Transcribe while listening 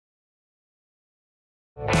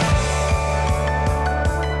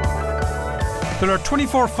There are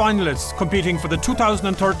 24 finalists competing for the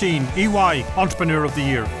 2013 EY Entrepreneur of the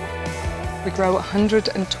Year. We grow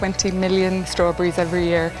 120 million strawberries every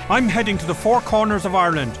year. I'm heading to the four corners of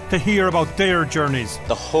Ireland to hear about their journeys.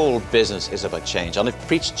 The whole business is about change, and I've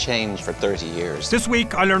preached change for 30 years. This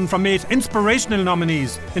week I learned from 8 inspirational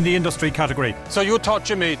nominees in the industry category. So you taught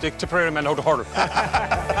Jimmy, the Tipperary men, how to hurl.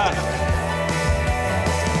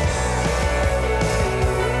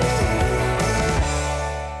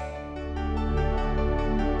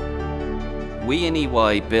 We in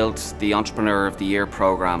EY built the Entrepreneur of the Year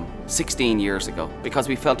programme 16 years ago because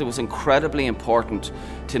we felt it was incredibly important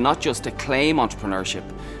to not just acclaim entrepreneurship,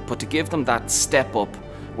 but to give them that step up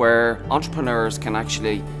where entrepreneurs can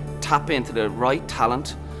actually tap into the right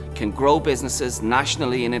talent, can grow businesses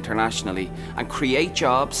nationally and internationally, and create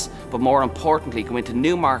jobs, but more importantly, go into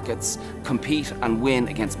new markets, compete and win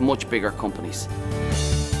against much bigger companies.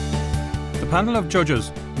 The panel of judges,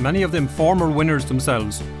 many of them former winners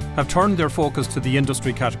themselves, have turned their focus to the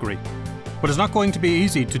industry category. But it's not going to be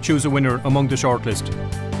easy to choose a winner among the shortlist.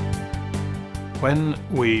 When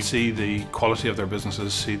we see the quality of their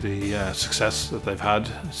businesses, see the success that they've had,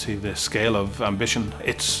 see the scale of ambition,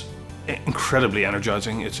 it's incredibly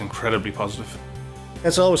energising, it's incredibly positive.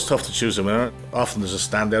 It's always tough to choose a winner. Often there's a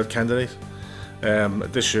standout candidate.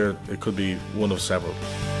 This year it could be one of several.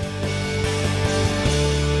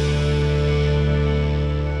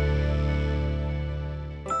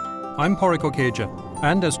 I'm Pádraig O'Keja,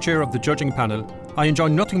 and as chair of the judging panel, I enjoy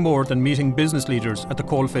nothing more than meeting business leaders at the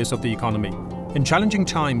coalface of the economy. In challenging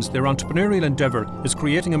times, their entrepreneurial endeavour is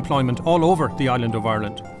creating employment all over the island of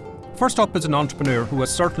Ireland. First up is an entrepreneur who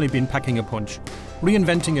has certainly been packing a punch,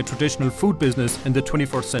 reinventing a traditional food business in the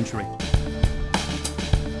 21st century.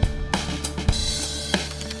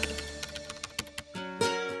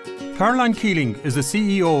 Caroline Keeling is the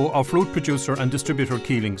CEO of fruit producer and distributor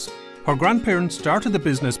Keelings. Her grandparents started the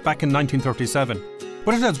business back in 1937,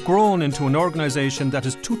 but it has grown into an organisation that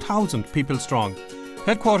is 2,000 people strong.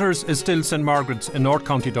 Headquarters is still St Margaret's in North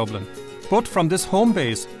County Dublin. But from this home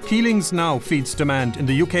base, Keelings now feeds demand in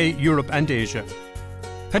the UK, Europe and Asia.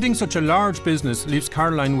 Heading such a large business leaves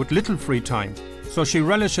Caroline with little free time, so she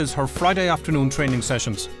relishes her Friday afternoon training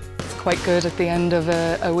sessions. It's quite good at the end of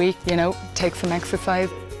a week, you know, take some exercise.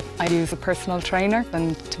 I use a personal trainer,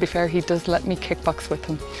 and to be fair, he does let me kickbox with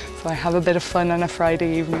him. So I have a bit of fun on a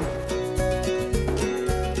Friday evening.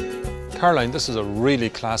 Caroline, this is a really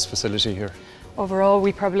class facility here. Overall,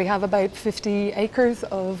 we probably have about 50 acres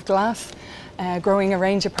of glass, growing a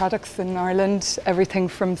range of products in Ireland, everything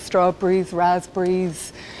from strawberries,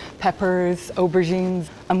 raspberries, peppers, aubergines,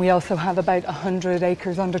 and we also have about 100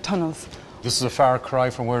 acres under tunnels. This is a far cry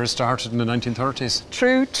from where it started in the 1930s.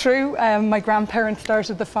 True. My grandparents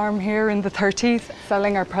started the farm here in the 30s,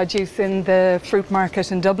 selling our produce in the fruit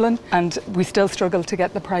market in Dublin, and we still struggle to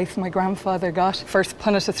get the price my grandfather got. First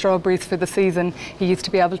punnet of strawberries for the season, he used to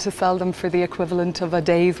be able to sell them for the equivalent of a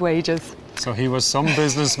day's wages. So he was some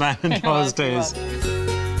businessman in those days.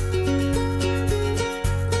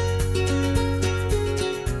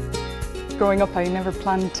 Growing up, I never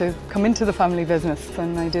planned to come into the family business,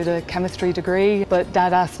 and I did a chemistry degree, but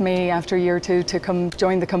Dad asked me after a year or two to come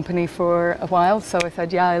join the company for a while, so I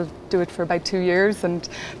said, yeah, I'll do it for about 2 years, and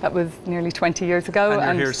that was nearly 20 years ago.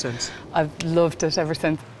 And you're here since? I've loved it ever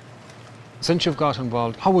since. Since you've got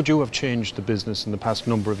involved, how would you have changed the business in the past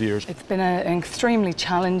number of years? It's been an extremely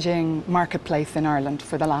challenging marketplace in Ireland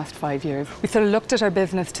for the last 5 years. We sort of looked at our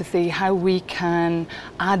business to see how we can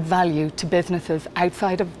add value to businesses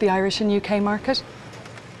outside of the Irish and UK market.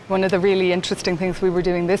 One of the really interesting things we were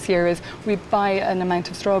doing this year is we buy an amount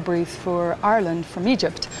of strawberries for Ireland from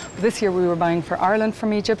Egypt. This year we were buying for Ireland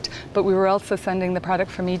from Egypt, but we were also sending the product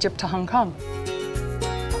from Egypt to Hong Kong.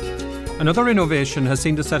 Another innovation has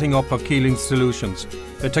seen the setting up of Keelings Solutions,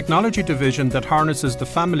 a technology division that harnesses the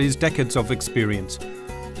family's decades of experience.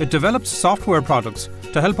 It develops software products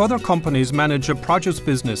to help other companies manage a produce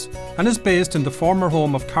business and is based in the former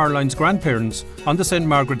home of Caroline's grandparents on the St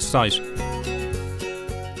Margaret's site.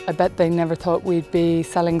 I bet they never thought we'd be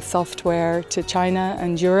selling software to China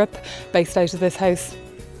and Europe based out of this house.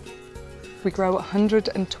 We grow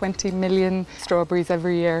 120 million strawberries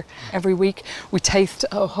every year. Every week we taste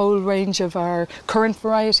a whole range of our current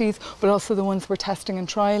varieties, but also the ones we're testing and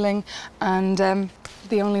trialling. And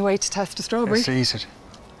the only way to test a strawberry... Let's eat it.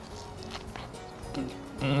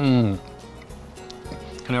 Can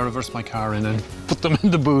I reverse my car in and put them in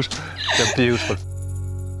the boot? They're beautiful.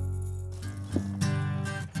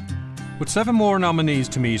 With 7 more nominees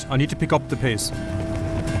to meet, I need to pick up the pace.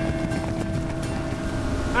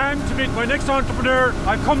 And to meet my next entrepreneur,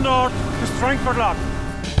 I've come north to Strangford Lough.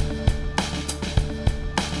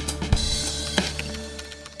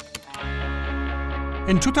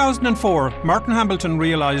 In 2004, Martin Hambleton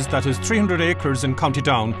realised that his 300 acres in County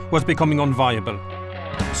Down was becoming unviable.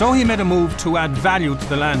 So he made a move to add value to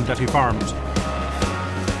the land that he farmed.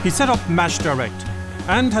 He set up Mash Direct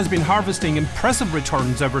and has been harvesting impressive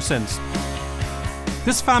returns ever since.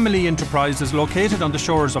 This family enterprise is located on the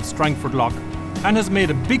shores of Strangford Lough and has made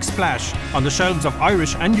a big splash on the shelves of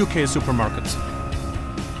Irish and UK supermarkets.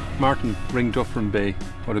 Martin, Ringdufferin Bay,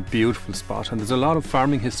 what a beautiful spot, and there's a lot of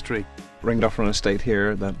farming history. Ringdufferin estate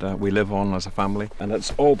here that we live on as a family, and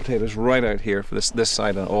it's all potatoes right out here for this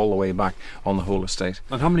side and all the way back on the whole estate.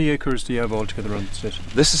 And how many acres do you have altogether on the estate?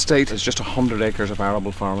 This estate is just 100 acres of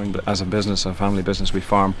arable farming, but as a business, a family business, we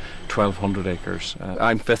farm 1,200 acres.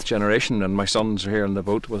 I'm 5th generation, and my sons are here in the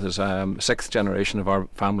boat with his 6th generation of our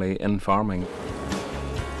family in farming.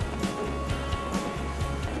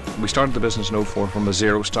 We started the business in 2004 from a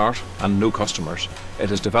zero start and no customers.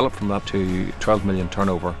 It has developed from that to 12 million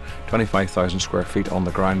turnover, 25,000 square feet on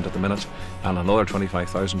the ground at the minute, and another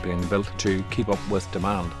 25,000 being built to keep up with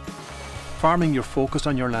demand. Farming, you're focused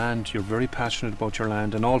on your land, you're very passionate about your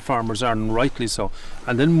land, and all farmers are, and rightly so.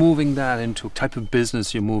 And then moving that into type of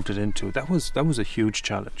business you moved it into, that was a huge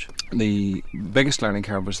challenge. The biggest learning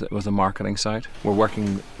curve was the marketing side. We're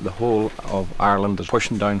working the whole of Ireland,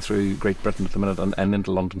 pushing down through Great Britain at the minute and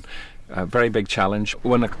into London. A very big challenge.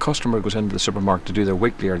 When a customer goes into the supermarket to do their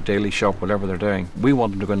weekly or daily shop, whatever they're doing, we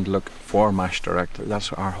want them to go and look for Mash Direct.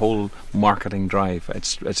 That's our whole marketing drive.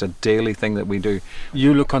 It's a daily thing that we do.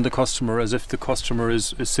 You look on the customer as if the customer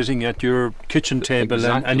is sitting at your kitchen table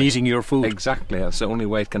and eating your food. Exactly, that's the only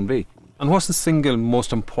way it can be. And what's the single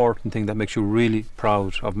most important thing that makes you really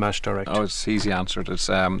proud of Mash Direct? Oh, it's easy answered. It's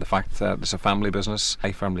the fact that it's a family business.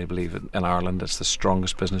 I firmly believe in Ireland it's the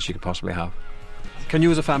strongest business you could possibly have. Can you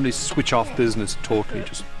as a family switch off business totally?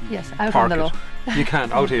 Just yes, out park on the it? low. You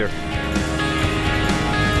can't, out here.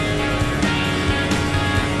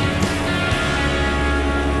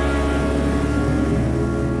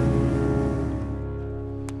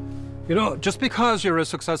 You know, just because you're a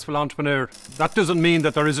successful entrepreneur, that doesn't mean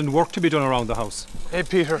that there isn't work to be done around the house. Hey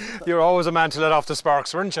Peter, you're always a man to let off the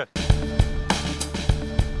sparks, weren't you?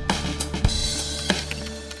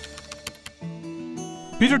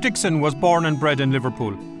 Peter Dixon was born and bred in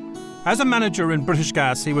Liverpool. As a manager in British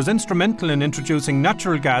Gas, he was instrumental in introducing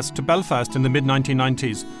natural gas to Belfast in the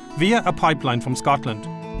mid-1990s via a pipeline from Scotland.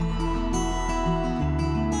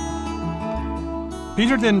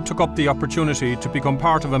 Peter then took up the opportunity to become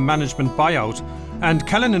part of a management buyout, and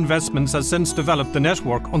Kellen Investments has since developed the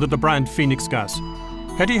network under the brand Pheonix Gas.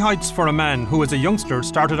 Heady heights for a man who as a youngster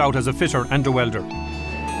started out as a fitter and a welder.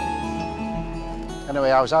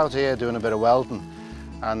 Anyway, I was out here doing a bit of welding,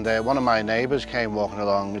 and one of my neighbours came walking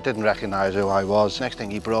along. He didn't recognise who I was. Next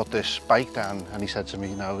thing, he brought this bike down and he said to me,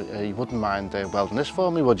 you know, you wouldn't mind welding this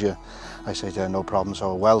for me, would you? I said, yeah, no problem.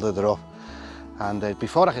 So I welded it up. And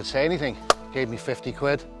before I could say anything, he gave me 50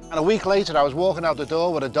 quid. And a week later, I was walking out the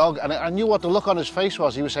door with a dog, and I knew what the look on his face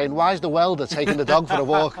was. He was saying, why is the welder taking the dog for a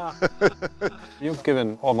walk? You've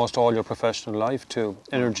given almost all your professional life to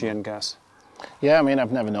energy and gas. Yeah, I mean,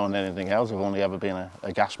 I've never known anything else. I've only ever been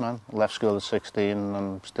a gas man. I left school at 16 and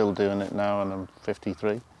I'm still doing it now and I'm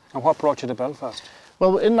 53. And what brought you to Belfast?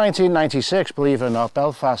 Well, in 1996, believe it or not,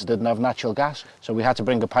 Belfast didn't have natural gas. So we had to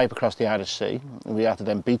bring a pipe across the Irish Sea. We had to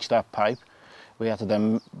then beach that pipe. We had to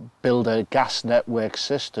then build a gas network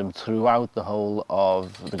system throughout the whole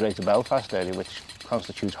of the Greater Belfast area, which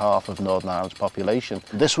constitutes half of Northern Ireland's population.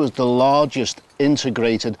 This was the largest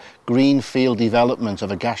integrated greenfield development of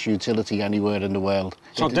a gas utility anywhere in the world.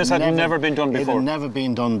 So this had never been done before? It had never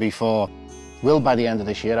been done before. We'll, by the end of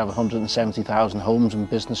this year, have 170,000 homes and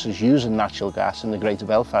businesses using natural gas in the Greater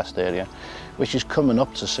Belfast area, which is coming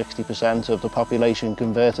up to 60% of the population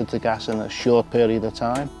converted to gas in a short period of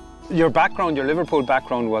time. Your background, your Liverpool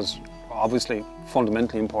background, was obviously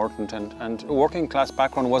fundamentally important, and a working class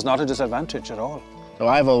background was not a disadvantage at all. So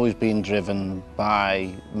I've always been driven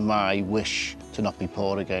by my wish to not be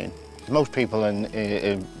poor again. Most people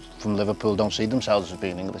from Liverpool don't see themselves as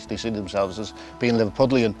being English, they see themselves as being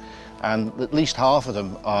Liverpudlian, and at least half of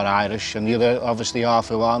them are Irish, and the other obviously half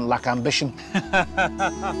who aren't lack ambition.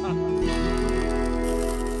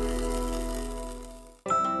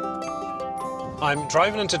 I'm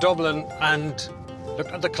driving into Dublin and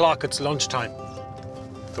looking at the clock, it's lunchtime.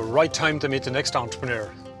 The right time to meet the next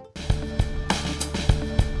entrepreneur.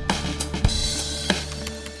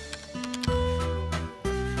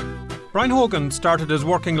 Brian Hogan started his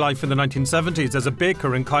working life in the 1970s as a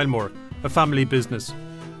baker in Kylemore, a family business.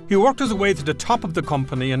 He worked his way to the top of the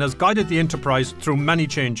company and has guided the enterprise through many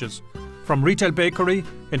changes, from retail bakery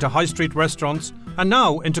into high street restaurants and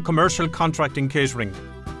now into commercial contracting catering.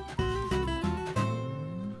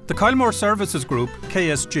 The Kylemore Services Group,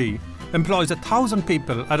 KSG, employs 1,000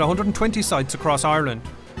 people at 120 sites across Ireland,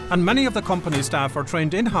 and many of the company staff are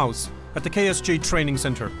trained in-house at the KSG Training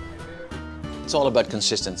Centre. It's all about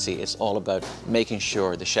consistency. It's all about making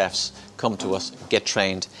sure the chefs come to us, get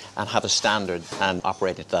trained, and have a standard and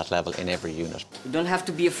operate at that level in every unit. You don't have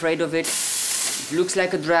to be afraid of it. It looks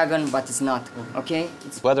like a dragon, but it's not, okay?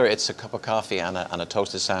 Whether it's a cup of coffee and a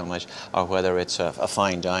toasted sandwich, or whether it's a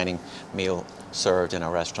fine dining meal served in a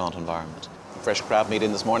restaurant environment. Fresh crab meat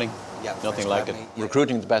in this morning? Yeah, nothing like it. Yeah.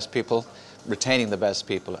 Recruiting the best people, retaining the best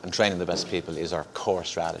people, and training the best people is our core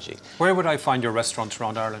strategy. Where would I find your restaurants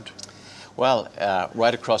around Ireland? Well,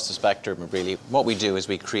 right across the spectrum, really. What we do is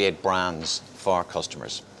we create brands for our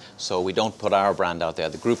customers. So we don't put our brand out there.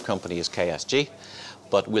 The group company is KSG,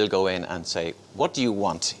 but we'll go in and say, what do you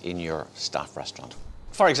want in your staff restaurant?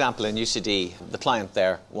 For example, in UCD, the client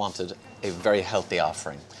there wanted a very healthy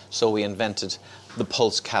offering. So we invented the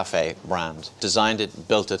Pulse Cafe brand, designed it,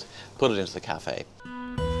 built it, put it into the cafe.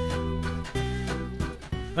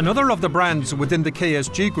 Another of the brands within the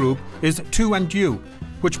KSG group is 2 and You,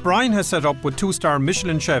 which Brian has set up with 2-star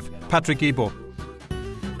Michelin chef Patrick Ebo.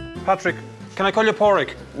 Patrick, can I call you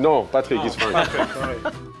Porrick? No, Patrick is fine. Patrick, all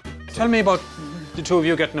right. Tell me about the two of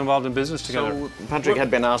you getting involved in business together. So Patrick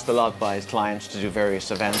had been asked a lot by his clients to do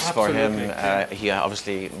various events for him. He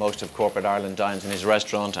obviously, most of corporate Ireland dines in his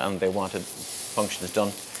restaurant, and they wanted functions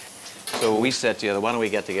done. So we said together, why don't we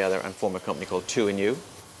get together and form a company called 2 and You?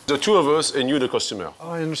 The two of us and you, the customer. Oh,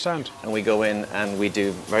 I understand. And we go in and we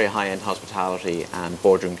do very high-end hospitality and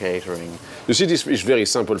boardroom catering. You see, this is very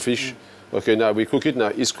simple fish. Okay, now we cook it. Now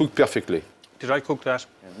it's cooked perfectly. Did I cook that?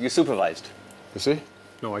 You supervised. You see?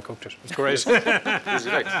 No, I cooked it. It's great.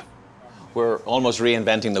 We're almost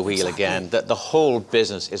reinventing the wheel again. The whole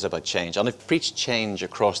business is about change. And I've preached change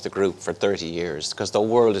across the group for 30 years because the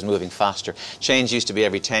world is moving faster. Change used to be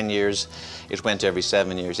every 10 years. It went to every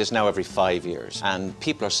 7 years. It's now every 5 years. And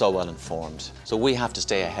people are so well informed. So we have to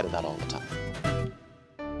stay ahead of that all the time.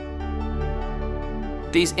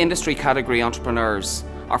 These industry category entrepreneurs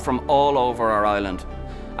are from all over our island,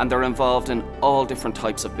 and they're involved in all different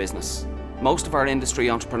types of business. Most of our industry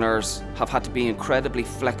entrepreneurs have had to be incredibly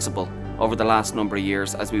flexible over the last number of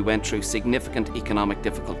years as we went through significant economic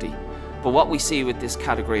difficulty. But what we see with this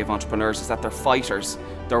category of entrepreneurs is that they're fighters,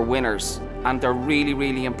 they're winners, and they're really,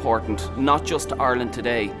 really important, not just to Ireland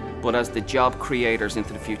today, but as the job creators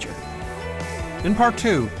into the future. In part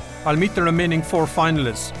 2, I'll meet the remaining 4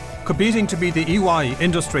 finalists, competing to be the EY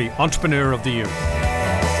Industry Entrepreneur of the Year.